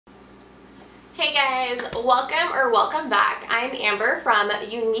Hey guys, welcome back. I'm Amber from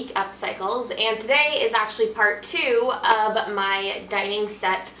Unique Upcycles, and today is actually part 2 of my dining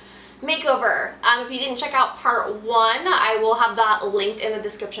set makeover. If you didn't check out part 1, I will have that linked in the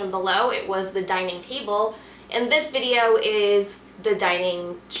description below. It was the dining table, and this video is the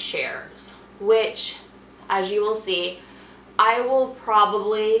dining chairs, which, as you will see, I will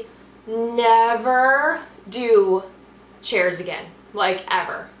probably never do chairs again, like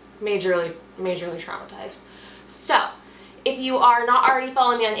ever. Majorly traumatized. So if you are not already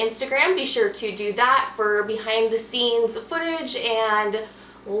following me on Instagram, be sure to do that for behind the scenes footage, and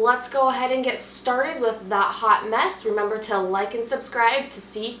let's go ahead and get started with that hot mess. Remember to like and subscribe to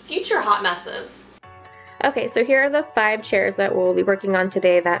see future hot messes. Okay, so here are the 5 chairs that we'll be working on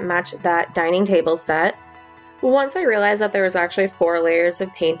today that match that dining table set. Once I realized that there was actually 4 layers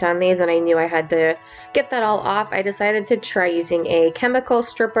of paint on these and I knew I had to get that all off, I decided to try using a chemical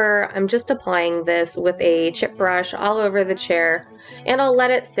stripper. I'm just applying this with a chip brush all over the chair, and I'll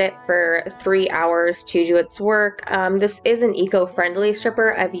let it sit for 3 hours to do its work. This is an eco-friendly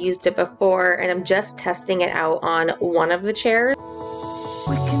stripper. I've used it before and I'm just testing it out on one of the chairs.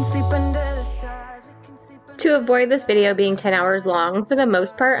 We can sleep under the stars. To avoid this video being 10 hours long, for the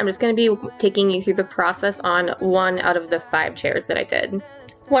most part, I'm just going to be taking you through the process on 1 out of the 5 chairs that I did.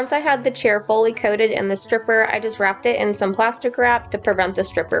 Once I had the chair fully coated in the stripper, I just wrapped it in some plastic wrap to prevent the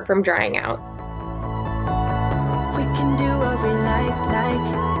stripper from drying out. We can do what we like.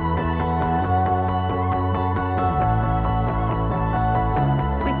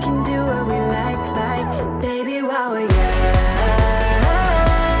 We can do what we like, baby, while we're young.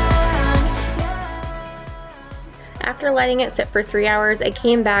 After letting it sit for 3 hours, I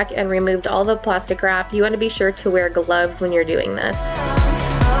came back and removed all the plastic wrap. You want to be sure to wear gloves when you're doing this.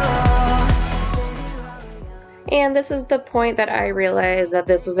 And this is the point that I realized that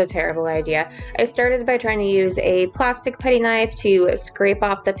this was a terrible idea. I started by trying to use a plastic putty knife to scrape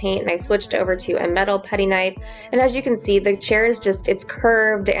off the paint, and I switched over to a metal putty knife. And as you can see, the chair is it's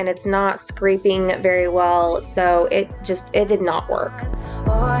curved and it's not scraping very well, so it did not work.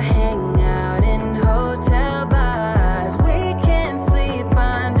 Or hang out in hotel bars.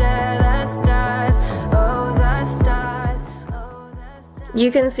 You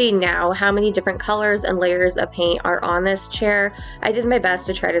can see now how many different colors and layers of paint are on this chair. I did my best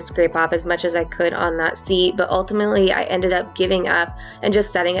to try to scrape off as much as I could on that seat, but ultimately I ended up giving up and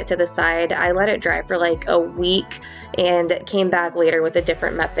just setting it to the side. I let it dry for like a week and came back later with a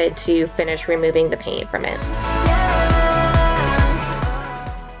different method to finish removing the paint from it.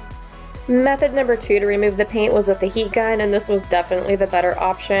 Method number 2 to remove the paint was with the heat gun, and this was definitely the better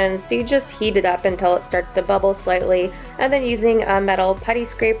option. So you just heat it up until it starts to bubble slightly, and then using a metal putty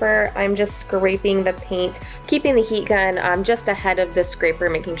scraper, I'm just scraping the paint, keeping the heat gun just ahead of the scraper,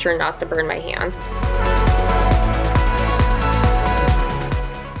 making sure not to burn my hand.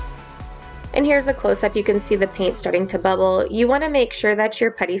 And here's a close-up. You can see the paint starting to bubble. You want to make sure that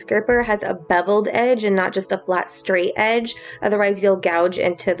your putty scraper has a beveled edge and not just a flat straight edge, otherwise you'll gouge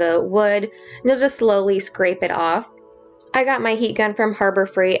into the wood, and you'll just slowly scrape it off. I got my heat gun from Harbor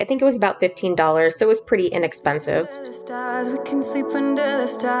Freight. I think it was about $15, so it was pretty inexpensive. We can sleep under the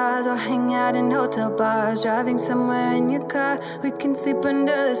stars or hang out in hotel bars, driving somewhere in your car. We can sleep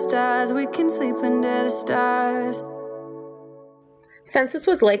under the stars, we can sleep under the stars. Since this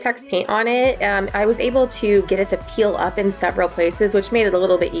was latex paint on it, I was able to get it to peel up in several places, which made it a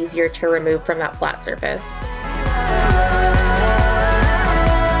little bit easier to remove from that flat surface.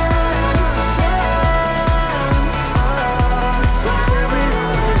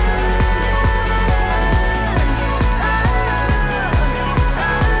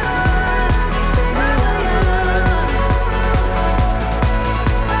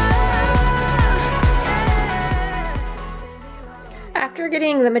 After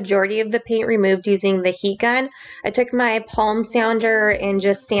getting the majority of the paint removed using the heat gun, I took my palm sander and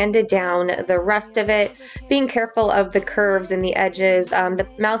just sanded down the rest of it, being careful of the curves and the edges. The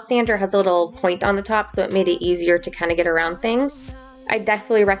mouse sander has a little point on the top, so it made it easier to kind of get around things. I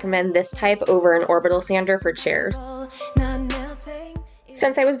definitely recommend this type over an orbital sander for chairs.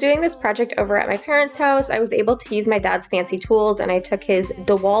 Since I was doing this project over at my parents' house, I was able to use my dad's fancy tools, and I took his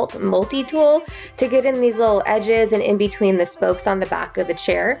DeWalt multi-tool to get in these little edges and in between the spokes on the back of the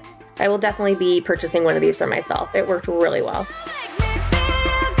chair. I will definitely be purchasing one of these for myself. It worked really well.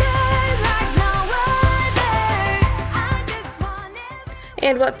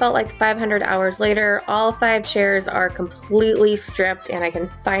 And what felt like 500 hours later, all 5 chairs are completely stripped and I can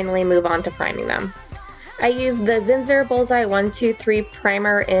finally move on to priming them. I used the Zinsser Bullseye 123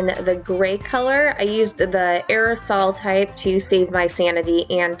 primer in the gray color. I used the aerosol type to save my sanity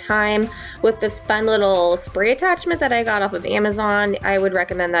and time. With this fun little spray attachment that I got off of Amazon, I would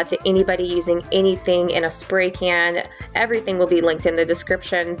recommend that to anybody using anything in a spray can. Everything will be linked in the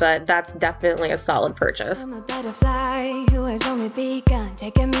description, but that's definitely a solid purchase. I'm a butterfly who has only begun,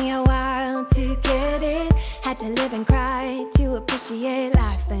 taking me a while to get it. Had to live and cry to appreciate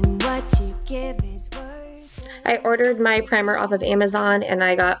life, and what you give is worth. I ordered my primer off of Amazon and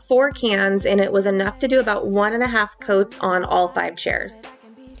I got 4 cans, and it was enough to do about 1.5 coats on all 5 chairs.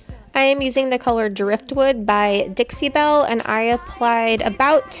 I am using the color Driftwood by Dixie Belle, and I applied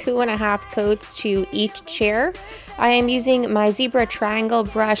about 2.5 coats to each chair. I am using my zebra triangle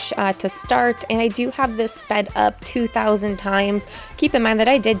brush to start, and I do have this sped up 2,000 times. Keep in mind that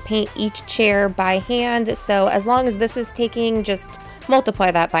I did paint each chair by hand, so as long as this is taking, just multiply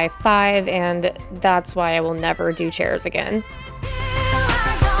that by 5, and that's why I will never do chairs again.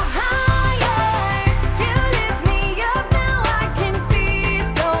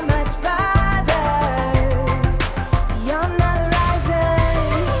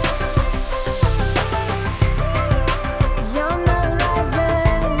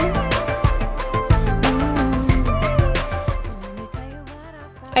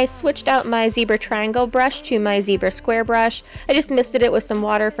 I switched out my zebra triangle brush to my zebra square brush. I just misted it with some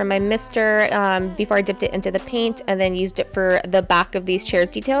water from my mister before I dipped it into the paint, and then used it for the back of these chairs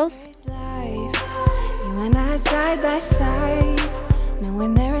details. You and I side by side,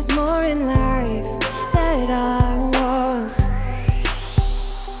 knowing there is more in life that I want.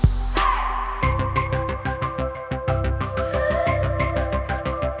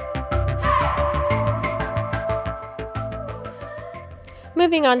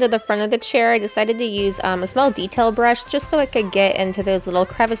 Moving on to the front of the chair, I decided to use a small detail brush just so I could get into those little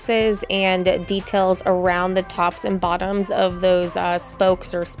crevices and details around the tops and bottoms of those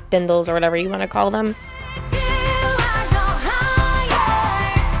spokes or spindles or whatever you want to call them.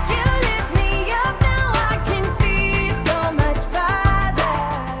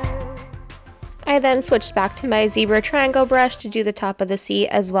 I then switched back to my zebra triangle brush to do the top of the seat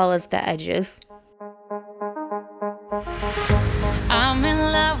as well as the edges. I'm in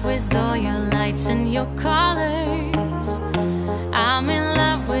love with all your lights and your colors. I'm in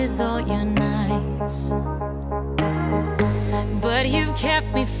love with all your nights. But you've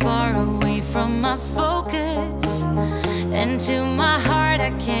kept me far away from my focus, and to my heart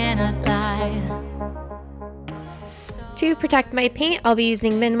I cannot lie. To protect my paint, I'll be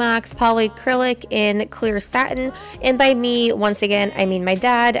using Minwax polyacrylic in clear satin, and by me, once again, I mean my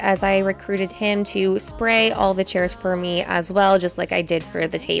dad, as I recruited him to spray all the chairs for me as well, just like I did for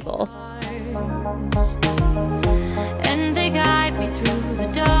the table. And they guide me through the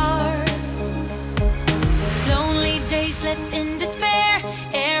dark. Lonely days left in despair,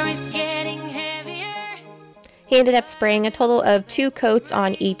 air is getting heavier. He ended up spraying a total of 2 coats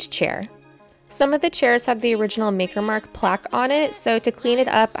on each chair. Some of the chairs have the original Maker Mark plaque on it, so to clean it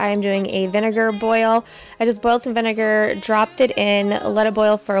up, I am doing a vinegar boil. I just boiled some vinegar, dropped it in, let it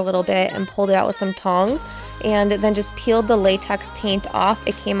boil for a little bit, and pulled it out with some tongs, and then just peeled the latex paint off.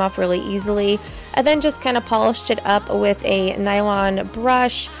 It came off really easily. I then just kind of polished it up with a nylon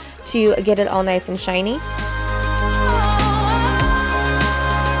brush to get it all nice and shiny.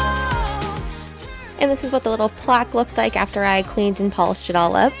 And this is what the little plaque looked like after I cleaned and polished it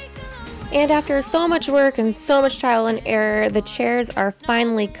all up. And after so much work and so much trial and error, the chairs are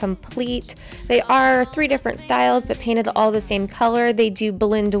finally complete. They are 3 different styles, but painted all the same color. They do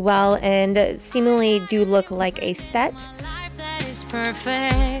blend well and seemingly do look like a set. That is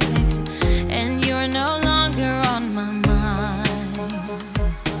perfect, and you're no longer on my mind.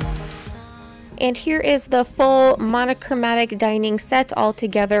 And here is the full monochromatic dining set all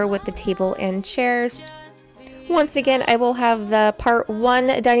together with the table and chairs. Once again, I will have the part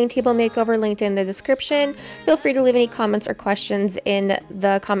 1 dining table makeover linked in the description. Feel free to leave any comments or questions in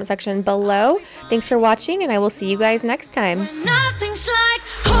the comment section below. Thanks for watching, and I will see you guys next time. Nothing's like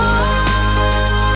home.